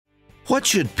What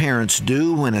should parents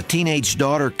do when a teenage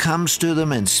daughter comes to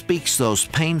them and speaks those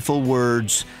painful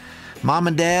words, "Mom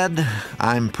and Dad,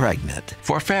 I'm pregnant"?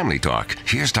 For Family Talk,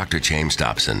 here's Dr. James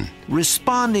Dobson.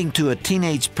 Responding to a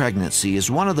teenage pregnancy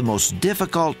is one of the most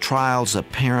difficult trials a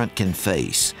parent can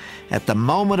face. At the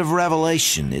moment of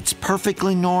revelation, it's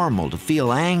perfectly normal to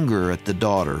feel anger at the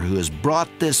daughter who has brought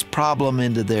this problem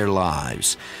into their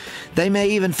lives. They may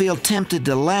even feel tempted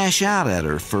to lash out at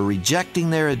her for rejecting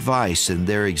their advice and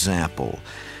their example.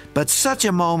 But such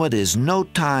a moment is no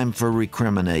time for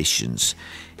recriminations.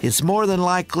 It's more than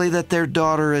likely that their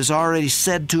daughter has already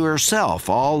said to herself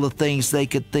all the things they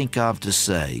could think of to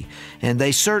say, and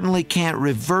they certainly can't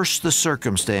reverse the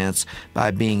circumstance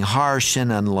by being harsh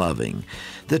and unloving.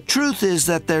 The truth is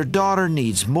that their daughter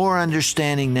needs more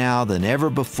understanding now than ever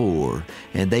before,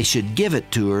 and they should give it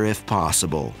to her if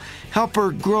possible. Help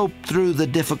her grope through the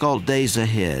difficult days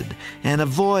ahead and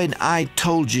avoid "I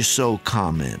told you so"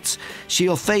 comments.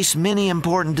 She'll face many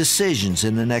important decisions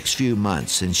in the next few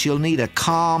months, and she'll need a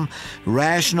calm,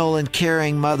 rational, and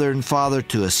caring mother and father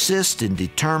to assist in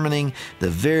determining the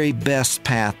very best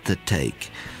path to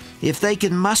take. If they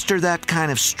can muster that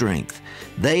kind of strength,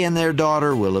 they and their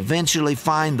daughter will eventually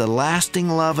find the lasting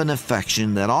love and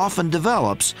affection that often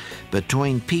develops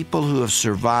between people who have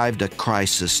survived a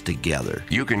crisis together.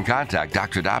 You can contact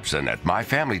Dr. Dobson at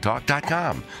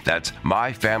myfamilytalk.com. That's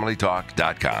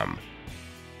myfamilytalk.com.